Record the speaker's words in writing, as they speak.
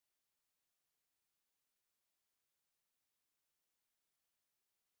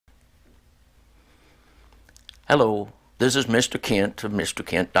Hello, this is Mr. Kent of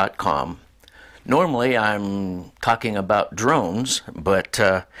MrKent.com. Normally I'm talking about drones, but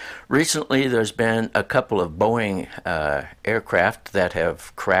recently there's been a couple of Boeing aircraft that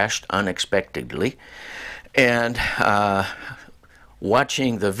have crashed unexpectedly, and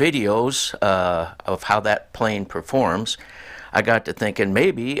watching the videos of how that plane performs, I got to thinking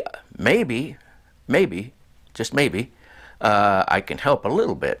maybe, just maybe, I can help a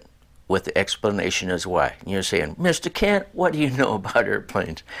little bit with the explanation as why. And you're saying, Mr. Kent, what do you know about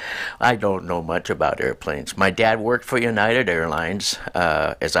airplanes? I don't know much about airplanes. My dad worked for United Airlines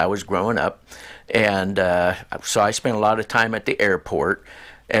as I was growing up, and so I spent a lot of time at the airport.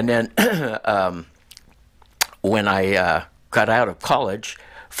 And then when I got out of college,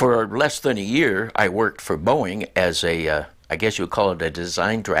 for less than a year, I worked for Boeing as a, I guess you would call it a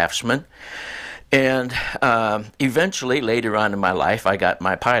design draftsman. And eventually, later on in my life, I got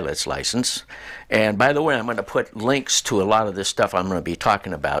my pilot's license. And by the way, I'm going to put links to a lot of this stuff I'm going to be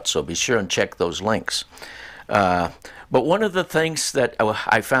talking about, so be sure and check those links. But one of the things that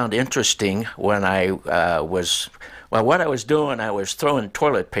I found interesting when I what I was doing, I was throwing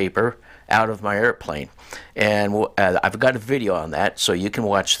toilet paper out of my airplane. And I've got a video on that, so you can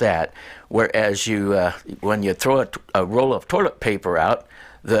watch that. Whereas when you throw a roll of toilet paper out,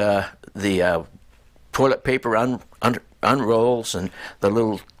 the toilet paper unrolls, and the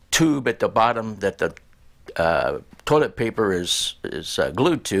little tube at the bottom that the toilet paper is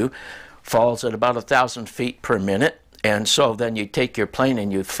glued to falls at about 1,000 feet per minute. And so then you take your plane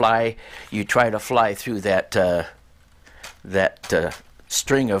and you try to fly through that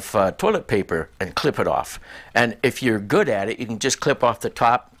string of toilet paper and clip it off. And if you're good at it, you can just clip off the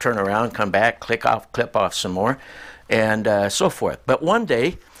top, turn around, come back, clip off some more, and so forth. But one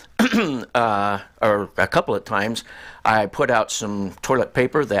day, or a couple of times, I put out some toilet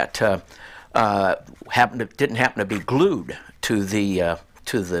paper that didn't happen to be glued to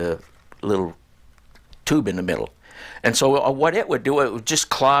the little tube in the middle. And so what it would do, it would just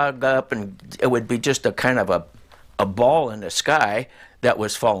clog up, and it would be just a kind of a ball in the sky that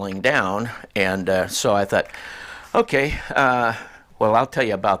was falling down. And so I thought, okay, well, I'll tell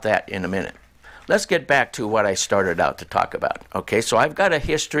you about that in a minute. Let's get back to what I started out to talk about. Okay, so I've got a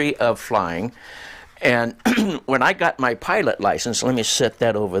history of flying, and when I got my pilot license, let me set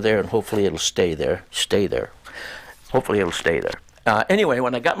that over there, and hopefully it'll stay there. Hopefully it'll stay there. Anyway,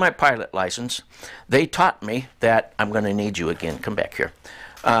 when I got my pilot license, they taught me that, I'm going to need you again, come back here.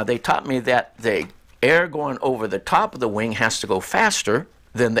 They taught me that the air going over the top of the wing has to go faster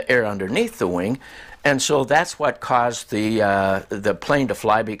than the air underneath the wing. And so that's what caused the plane to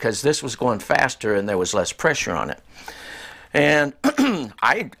fly, because this was going faster and there was less pressure on it. And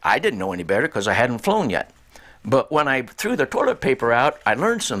I didn't know any better because I hadn't flown yet. But when I threw the toilet paper out, I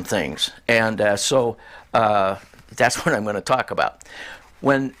learned some things. And so that's what I'm going to talk about.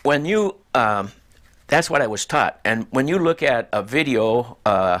 That's what I was taught. And when you look at a video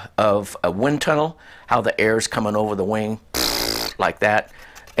of a wind tunnel, how the air is coming over the wing like that,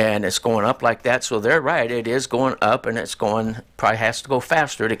 and it's going up like that, so they're right, it is going up, and it's probably has to go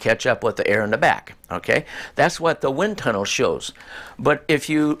faster to catch up with the air in the back, okay? That's what the wind tunnel shows. But if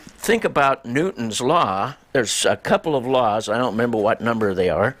you think about Newton's law, there's a couple of laws, I don't remember what number they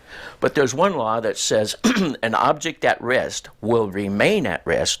are, but there's one law that says an object at rest will remain at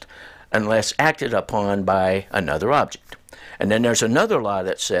rest unless acted upon by another object. And then there's another law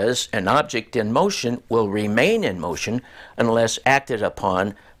that says an object in motion will remain in motion unless acted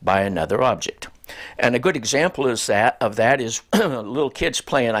upon by another object. And a good example of that is little kids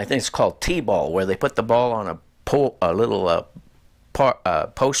playing, I think it's called T-ball, where they put the ball on a little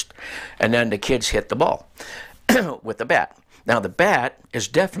post, and then the kids hit the ball with the bat. Now the bat is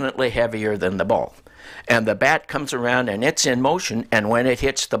definitely heavier than the ball. And the bat comes around and it's in motion, and when it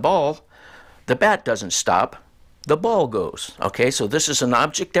hits the ball, the bat doesn't stop. The ball goes. Okay, so this is an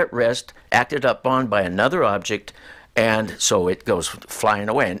object at rest acted upon by another object, and so it goes flying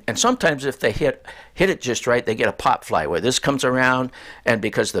away. And sometimes if they hit it just right, they get a pop fly where this comes around, and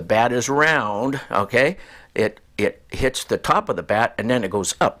because the bat is round, okay, it hits the top of the bat and then it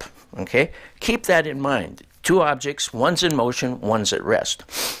goes up. Okay, keep that in mind. Two objects, one's in motion, one's at rest.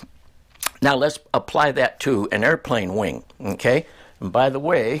 Now let's apply that to an airplane wing. Okay, and by the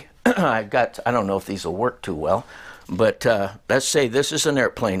way, I don't know if these will work too well, but let's say this is an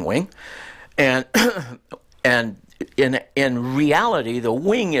airplane wing, and in reality, the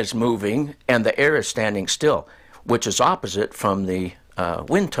wing is moving and the air is standing still, which is opposite from the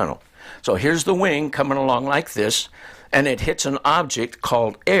wind tunnel. So here's the wing coming along like this, and it hits an object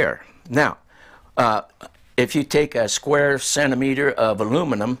called air. Now, if you take a square centimeter of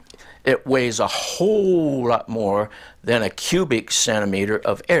aluminum it weighs a whole lot more than a cubic centimeter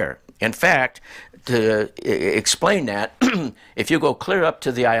of air. In fact, to explain that, if you go clear up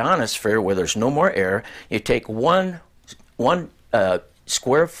to the ionosphere where there's no more air, you take one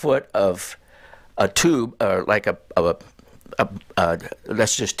square foot of a tube, like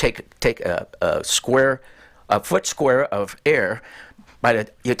let's just take a foot square of air.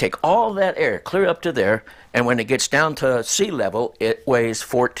 You take all that air clear up to there, and when it gets down to sea level, it weighs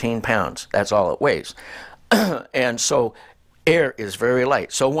 14 pounds. That's all it weighs. And so air is very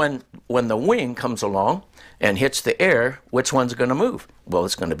light. So when the wing comes along and hits the air, which one's going to move? Well,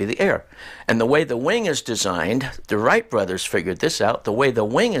 it's going to be the air. And the way the wing is designed, the Wright brothers figured this out. The way the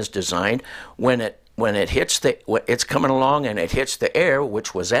wing is designed, when it hits it's coming along and it hits the air,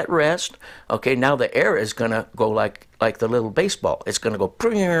 which was at rest. Okay, now the air is going to go like the little baseball. It's going to go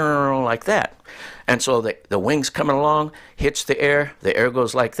like that. And so the wing's coming along, hits the air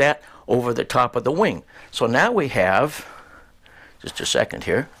goes like that over the top of the wing. So now we have, just a second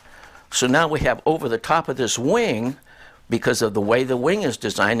here. So now we have over the top of this wing, because of the way the wing is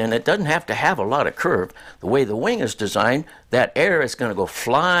designed, and it doesn't have to have a lot of curve. The way the wing is designed, that air is going to go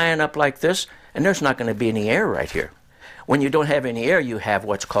flying up like this, and there's not going to be any air right here. When you don't have any air, you have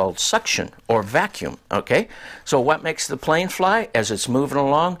what's called suction or vacuum, okay? So what makes the plane fly as it's moving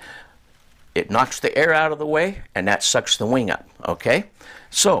along? It knocks the air out of the way, and that sucks the wing up, okay?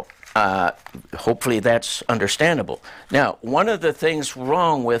 So hopefully that's understandable. Now, one of the things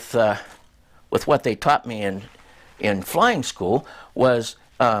wrong with what they taught me in flying school was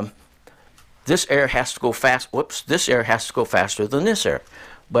this air has to go fast. Whoops, this air has to go faster than this air.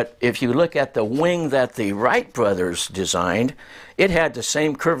 But if you look at the wing that the Wright brothers designed, it had the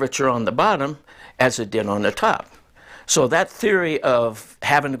same curvature on the bottom as it did on the top. So that theory of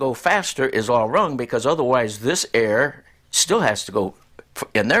having to go faster is all wrong, because otherwise this air still has to go,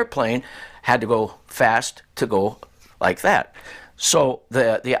 in their plane, had to go fast to go like that. So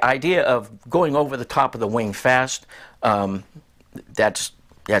the idea of going over the top of the wing fast, that's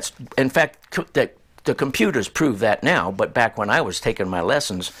in fact, the computers prove that now, but back when I was taking my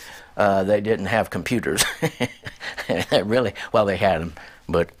lessons, they didn't have computers. Really, well, they had them,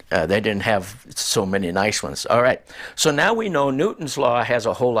 but they didn't have so many nice ones. All right, so now we know Newton's law has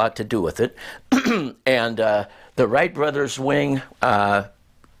a whole lot to do with it, and the Wright brothers' wing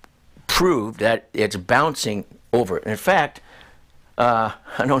proved that it's bouncing over. In fact, I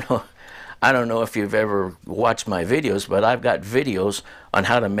don't know if you've ever watched my videos, but I've got videos on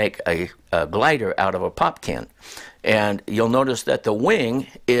how to make a glider out of a pop can. And you'll notice that the wing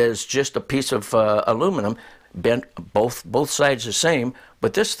is just a piece of aluminum, bent both sides the same,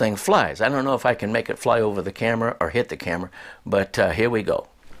 but this thing flies. I don't know if I can make it fly over the camera or hit the camera, but here we go.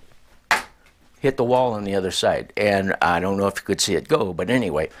 Hit the wall on the other side, and I don't know if you could see it go, but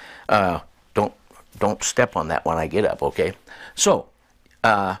anyway, don't step on that when I get up, okay? So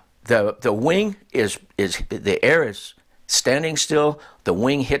the wing is the air is standing still, the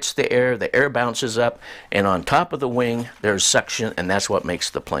wing hits the air bounces up, and on top of the wing there's suction, and that's what makes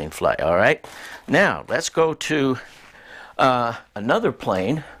the plane fly. All right, now let's go to another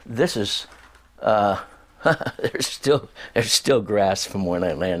plane. This is there's still grass from when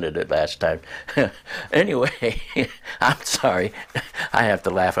I landed it last time. Anyway, I'm sorry, I have to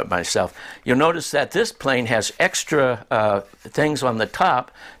laugh at myself. You'll notice that this plane has extra things on the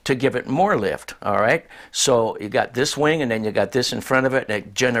top to give it more lift, all right? So you got this wing, and then you got this in front of it, and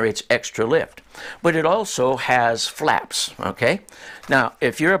it generates extra lift. But it also has flaps, okay? Now,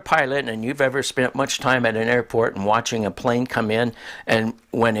 if you're a pilot and you've ever spent much time at an airport and watching a plane come in, and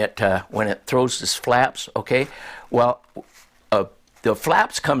when it throws its flaps, okay, well, the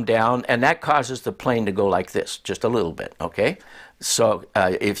flaps come down, and that causes the plane to go like this, just a little bit, okay? So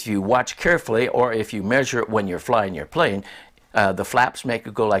if you watch carefully, or if you measure it when you're flying your plane, the flaps make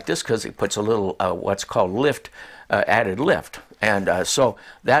it go like this because it puts a little what's called lift, added lift, and so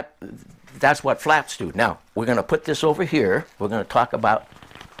that's what flaps do. Now we're going to put this over here. We're going to talk about.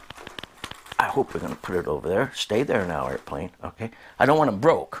 I hope we're going to put it over there. Stay there now, airplane. Okay. I don't want them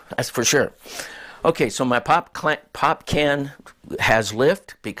broke. That's for sure. Okay. So my pop can has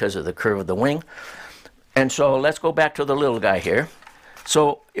lift because of the curve of the wing, and so let's go back to the little guy here.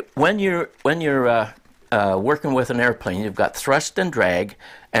 So when you're working with an airplane, you've got thrust and drag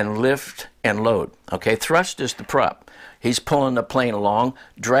and lift and load. Okay, thrust is the prop. He's pulling the plane along.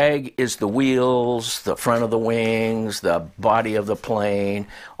 Drag is the wheels, the front of the wings, the body of the plane,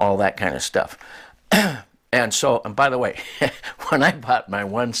 all that kind of stuff. And by the way, when I bought my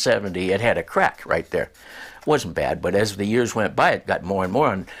 170, it had a crack right there. It wasn't bad, but as the years went by, it got more and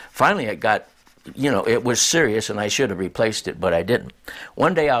more, and finally it got you know, it was serious, and I should have replaced it, but I didn't.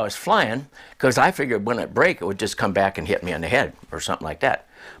 One day I was flying, because I figured when it break, it would just come back and hit me on the head or something like that.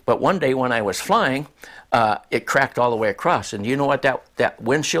 But one day when I was flying, it cracked all the way across. And you know what that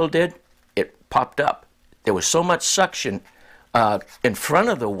windshield did? It popped up. There was so much suction in front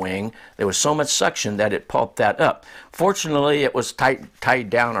of the wing. There was so much suction that it pulped that up. Fortunately, it was tied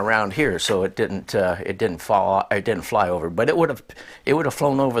down around here, so it didn't fall. It didn't fly over. But it would have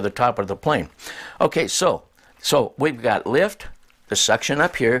flown over the top of the plane. Okay, so we've got lift, the suction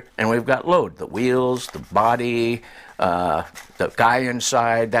up here, and we've got load. The wheels, the body, the guy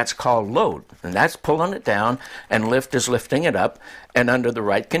inside. That's called load, and that's pulling it down. And lift is lifting it up. And under the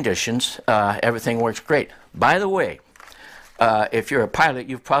right conditions, everything works great. By the way, if you're a pilot,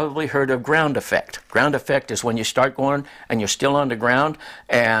 you've probably heard of ground effect. Ground effect is when you start going and you're still on the ground,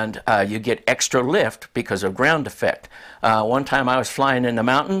 and you get extra lift because of ground effect. One time I was flying in the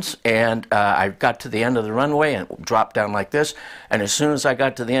mountains, and I got to the end of the runway and dropped down like this. And as soon as I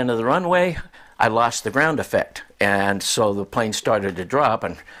got to the end of the runway, I lost the ground effect. And so the plane started to drop,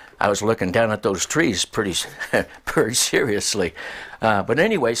 and I was looking down at those trees pretty seriously. But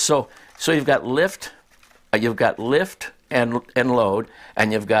anyway, so you've got lift, and load,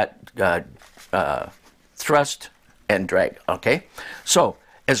 and you've got thrust and drag, okay? So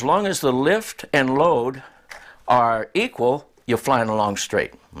as long as the lift and load are equal, you're flying along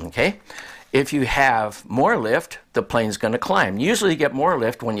straight, okay? If you have more lift, the plane's going to climb. Usually you get more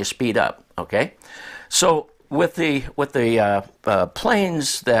lift when you speed up, okay? So with the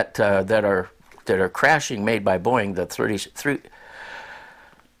planes that are crashing, made by Boeing, the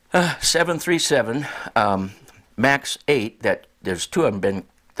 737 Max 8, that there's two of them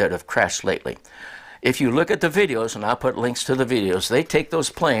that have crashed lately. If you look at the videos, and I'll put links to the videos, they take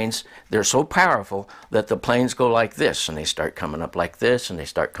those planes, they're so powerful that the planes go like this, and they start coming up like this, and they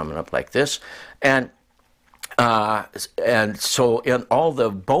start coming up like this. And so in all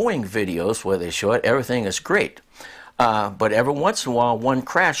the Boeing videos where they show it, everything is great. But every once in a while, one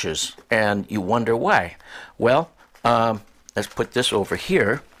crashes, and you wonder why. Well, let's put this over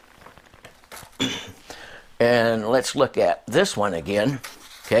here. And let's look at this one again,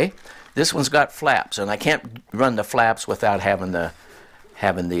 okay? This one's got flaps, and I can't run the flaps without having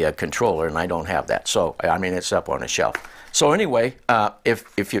the controller, and I don't have that. So, I mean, it's up on a shelf. So anyway,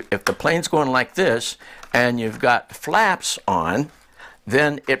 if the plane's going like this, and you've got flaps on,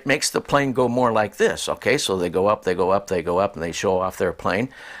 then it makes the plane go more like this, okay? So they go up, they go up, they go up, and they show off their plane.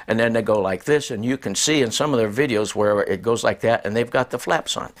 And then they go like this, and you can see in some of their videos where it goes like that, and they've got the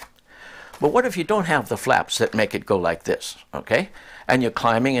flaps on. But what if you don't have the flaps that make it go like this, okay? And you're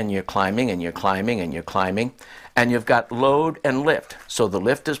climbing, and you're climbing, and you're climbing, and you're climbing, and you've got load and lift. So the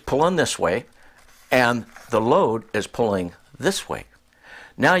lift is pulling this way, and the load is pulling this way.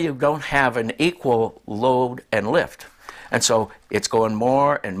 Now you don't have an equal load and lift. And so it's going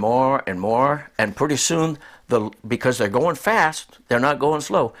more and more and more, and pretty soon, because they're going fast, they're not going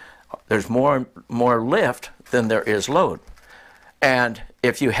slow, there's more lift than there is load. And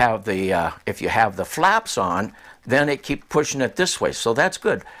if you have the flaps on, then it keeps pushing it this way. So that's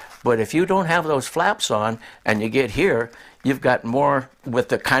good. But if you don't have those flaps on and you get here, you've got more, with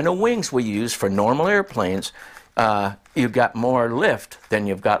the kind of wings we use for normal airplanes, you've got more lift than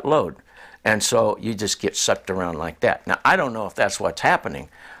you've got load. And so you just get sucked around like that. Now, I don't know if that's what's happening,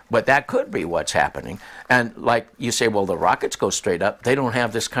 but that could be what's happening. And like you say, well, the rockets go straight up. They don't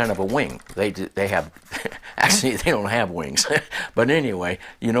have this kind of a wing. They have, actually, they don't have wings. But anyway,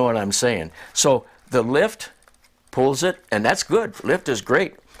 you know what I'm saying. So the lift pulls it, and that's good. Lift is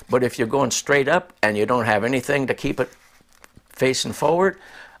great. But if you're going straight up and you don't have anything to keep it facing forward,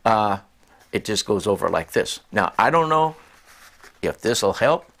 it just goes over like this. Now, I don't know if this will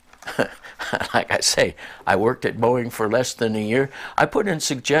help. Like I say, I worked at Boeing for less than a year. I put in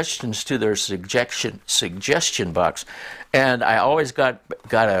suggestions to their suggestion box, and I always got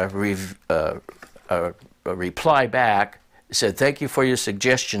a reply back. It said, "Thank you for your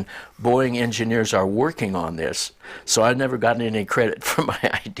suggestion. Boeing engineers are working on this." So I never got any credit for my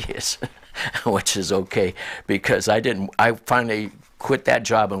ideas, which is okay, because I finally quit that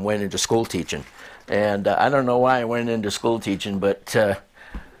job and went into school teaching. And I don't know why I went into school teaching, but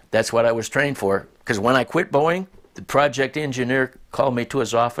that's what I was trained for. Because when I quit Boeing, the project engineer called me to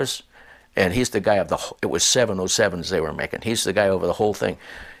his office, and he's the guy of it was 707s they were making. He's the guy over the whole thing.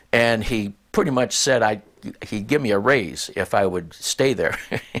 And he pretty much said he'd give me a raise if I would stay there.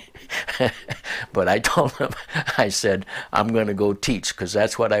 But I told him, I said, I'm going to go teach, because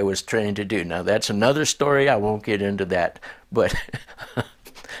that's what I was trained to do. Now, that's another story. I won't get into that. But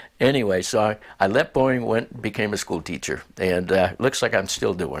anyway, so I left Boeing, became a school teacher, and looks like I'm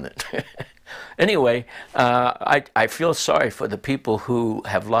still doing it. Anyway, I feel sorry for the people who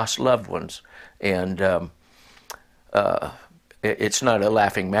have lost loved ones, and it's not a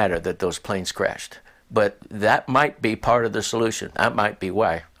laughing matter that those planes crashed. But that might be part of the solution. That might be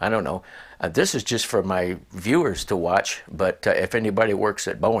why. I don't know. This is just for my viewers to watch, but if anybody works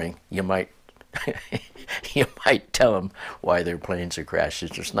at Boeing, you might you might tell them why their planes are crashed.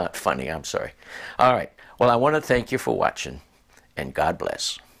 It's just not funny. I'm sorry. All right. Well, I want to thank you for watching, and God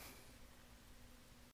bless.